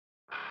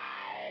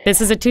This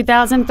is a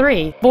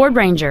 2003 Ford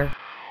Ranger.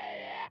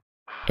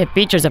 It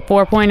features a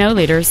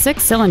 4.0-liter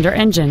 6-cylinder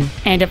engine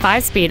and a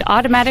 5-speed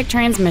automatic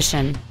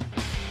transmission.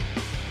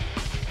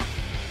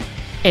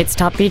 Its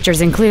top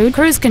features include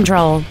cruise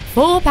control,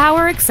 full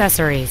power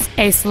accessories,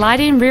 a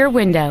sliding rear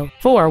window,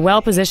 4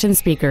 well-positioned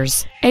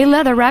speakers, a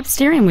leather-wrapped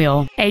steering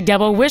wheel, a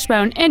double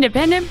wishbone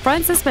independent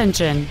front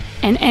suspension,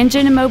 an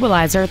engine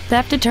immobilizer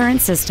theft deterrent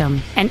system,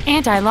 an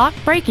anti-lock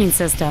braking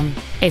system,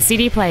 a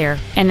CD player,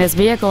 and this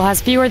vehicle has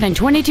fewer than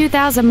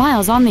 22,000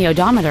 miles on the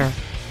odometer.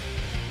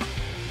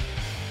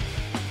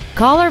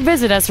 Call or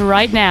visit us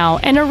right now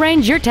and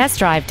arrange your test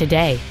drive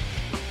today.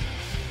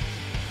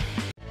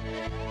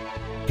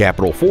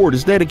 Capital Ford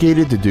is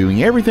dedicated to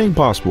doing everything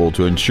possible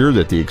to ensure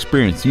that the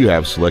experience you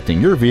have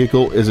selecting your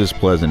vehicle is as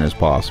pleasant as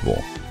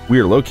possible. We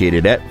are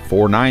located at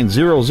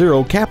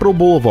 4900 Capital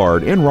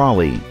Boulevard in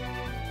Raleigh.